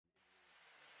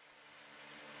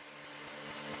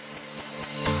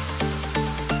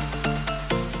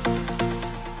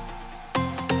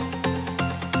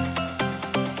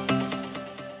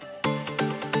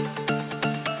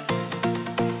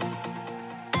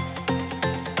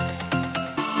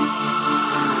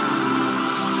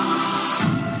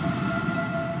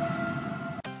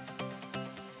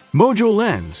Mojo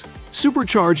Lens,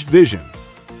 supercharged vision.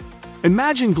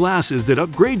 Imagine glasses that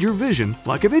upgrade your vision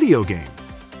like a video game.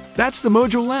 That's the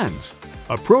Mojo Lens,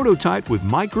 a prototype with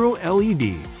micro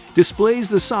LED displays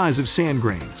the size of sand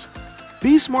grains.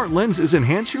 These smart lenses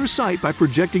enhance your sight by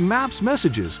projecting maps,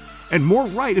 messages, and more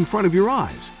right in front of your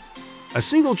eyes. A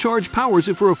single charge powers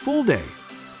it for a full day,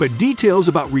 but details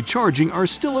about recharging are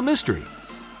still a mystery.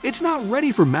 It's not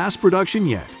ready for mass production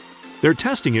yet. They're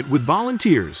testing it with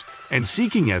volunteers and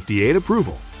seeking FDA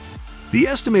approval. The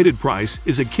estimated price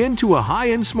is akin to a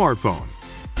high-end smartphone.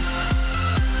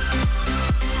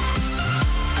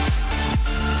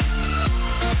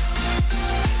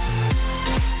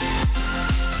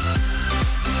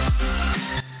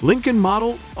 Lincoln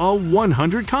Model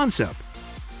L100 Concept,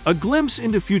 a glimpse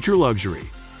into future luxury.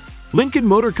 Lincoln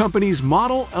Motor Company's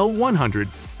Model L100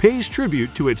 pays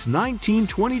tribute to its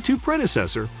 1922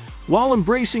 predecessor while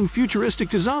embracing futuristic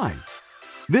design.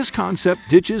 This concept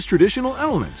ditches traditional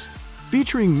elements,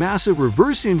 featuring massive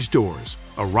reverse-hinged doors,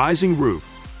 a rising roof,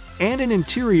 and an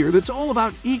interior that's all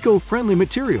about eco-friendly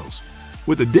materials.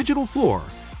 With a digital floor,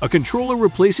 a controller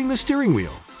replacing the steering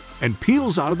wheel, and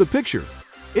peels out of the picture.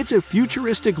 It's a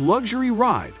futuristic luxury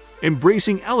ride,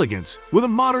 embracing elegance with a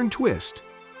modern twist.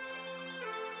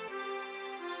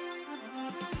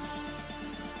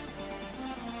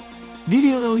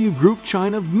 VEMO Group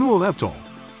China V.MO,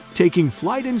 taking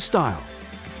flight in style.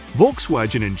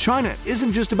 Volkswagen in China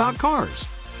isn't just about cars.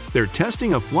 They're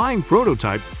testing a flying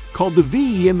prototype called the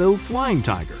VEMO Flying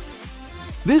Tiger.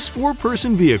 This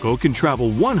four-person vehicle can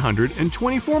travel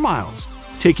 124 miles,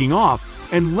 taking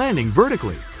off and landing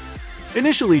vertically.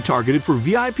 Initially targeted for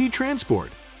VIP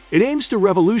transport, it aims to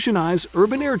revolutionize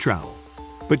urban air travel,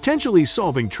 potentially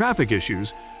solving traffic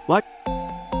issues like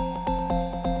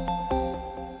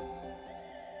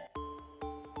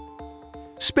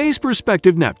Space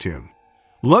Perspective Neptune.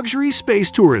 Luxury space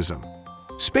tourism.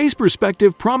 Space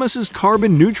Perspective promises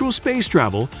carbon-neutral space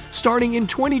travel starting in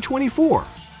 2024,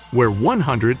 where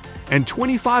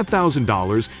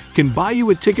 $125,000 can buy you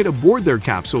a ticket aboard their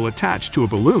capsule attached to a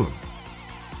balloon.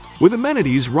 With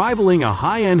amenities rivaling a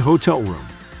high-end hotel room,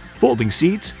 folding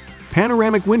seats,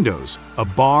 panoramic windows, a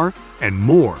bar, and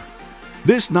more.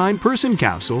 This 9-person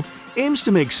capsule aims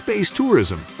to make space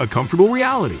tourism a comfortable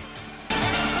reality.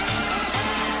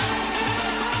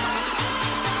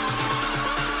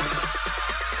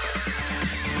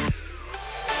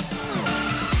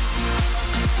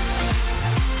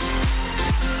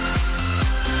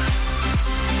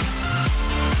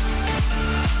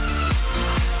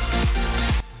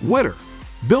 W.E.T.E.R,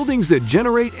 buildings that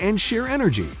generate and share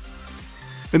energy.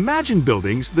 Imagine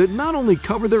buildings that not only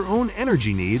cover their own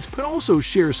energy needs but also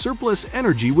share surplus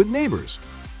energy with neighbors.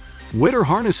 W.E.T.E.R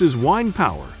harnesses wind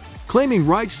power, claiming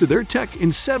rights to their tech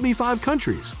in 75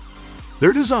 countries.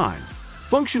 Their design,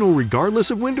 functional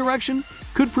regardless of wind direction,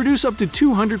 could produce up to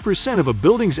 200% of a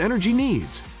building's energy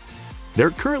needs.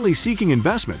 They're currently seeking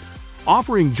investment,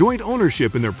 offering joint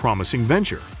ownership in their promising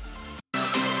venture.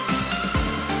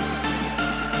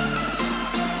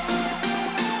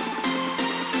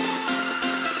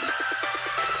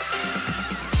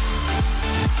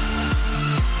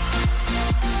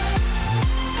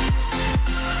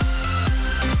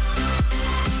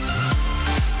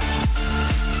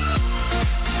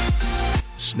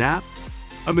 Snap,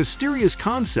 a mysterious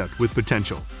concept with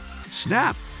potential.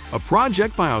 Snap, a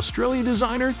project by Australian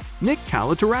designer Nick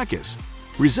Kalatorakis,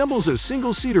 resembles a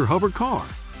single-seater hover car.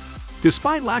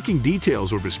 Despite lacking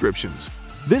details or descriptions,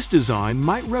 this design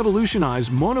might revolutionize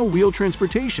monowheel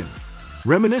transportation,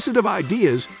 reminiscent of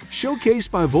ideas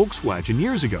showcased by Volkswagen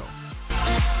years ago.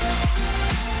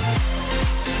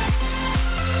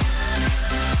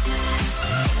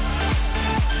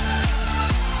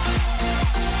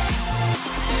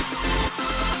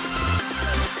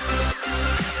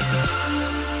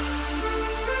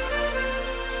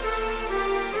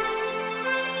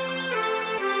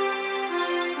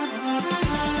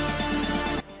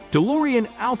 Delorean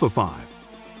Alpha5,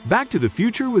 Back to the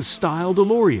Future with Style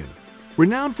DeLorean,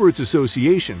 renowned for its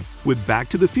association with Back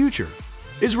to the Future,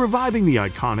 is reviving the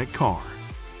iconic car.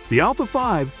 The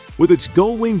Alpha5, with its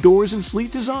gull-wing doors and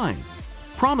sleek design,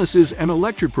 promises an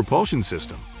electric propulsion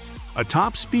system, a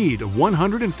top speed of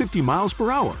 150 miles per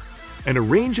hour, and a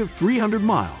range of 300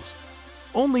 miles.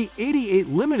 Only 88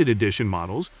 limited edition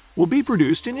models will be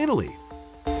produced in Italy.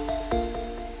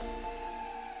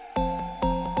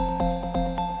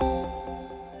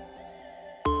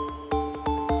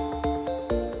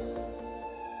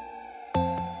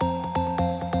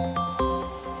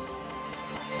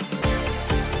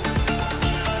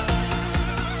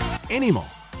 ANYma,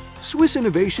 Swiss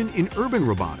innovation in urban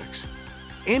robotics.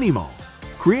 ANYma,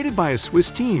 created by a Swiss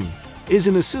team, is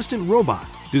an assistant robot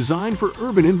designed for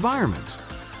urban environments.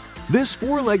 This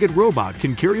four-legged robot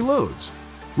can carry loads,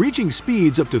 reaching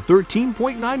speeds up to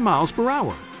 13.9 miles per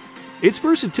hour. Its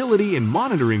versatility in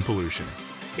monitoring pollution,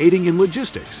 aiding in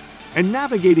logistics, and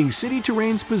navigating city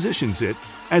terrains positions it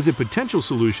as a potential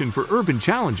solution for urban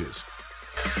challenges.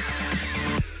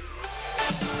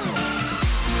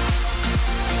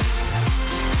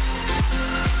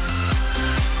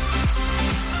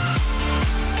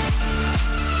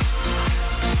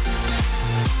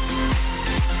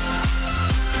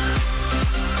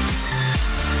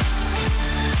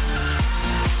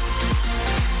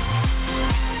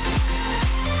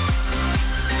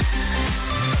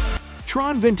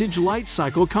 Tron Vintage Light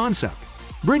Cycle Concept,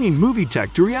 bringing movie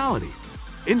tech to reality.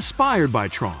 Inspired by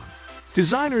Tron,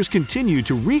 designers continue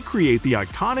to recreate the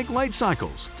iconic light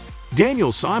cycles.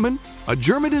 Daniel Simon, a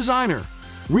German designer,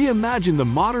 reimagined the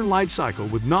modern light cycle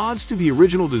with nods to the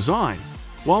original design,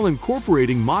 while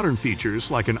incorporating modern features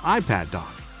like an iPad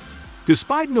dock.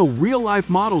 Despite no real-life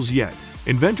models yet,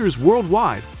 inventors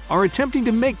worldwide are attempting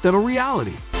to make them a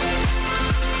reality.